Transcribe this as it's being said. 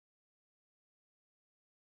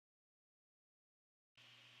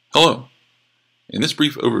Hello! In this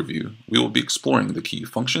brief overview, we will be exploring the key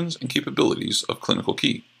functions and capabilities of Clinical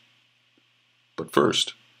Key. But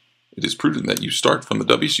first, it is prudent that you start from the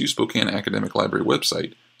WSU Spokane Academic Library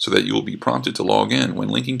website so that you will be prompted to log in when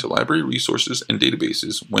linking to library resources and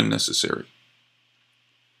databases when necessary.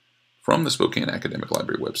 From the Spokane Academic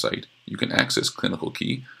Library website, you can access Clinical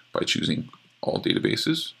Key by choosing All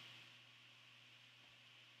Databases,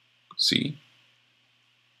 See,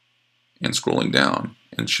 and scrolling down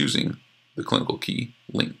and choosing the Clinical Key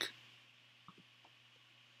link.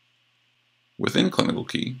 Within Clinical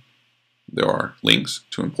Key, there are links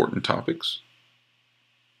to important topics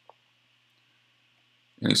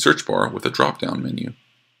and a search bar with a drop-down menu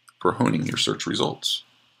for honing your search results.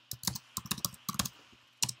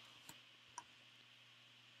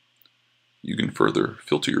 You can further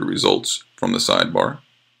filter your results from the sidebar,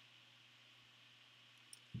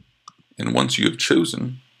 and once you have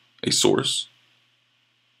chosen a source,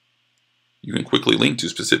 you can quickly link to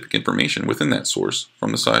specific information within that source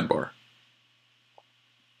from the sidebar.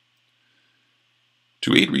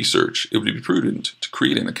 To aid research, it would be prudent to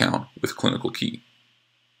create an account with Clinical Key.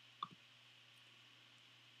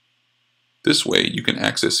 This way, you can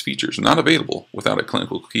access features not available without a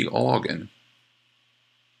Clinical Key login.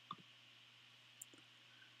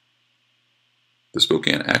 The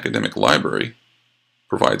Spokane Academic Library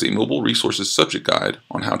provides a mobile resources subject guide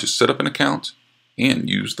on how to set up an account and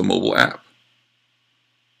use the mobile app.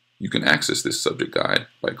 You can access this subject guide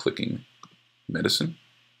by clicking Medicine,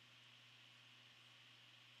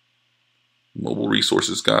 Mobile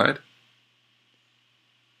Resources Guide,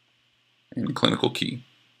 and Clinical Key.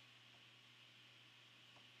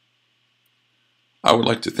 I would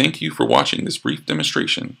like to thank you for watching this brief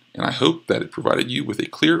demonstration, and I hope that it provided you with a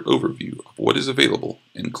clear overview of what is available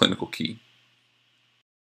in Clinical Key.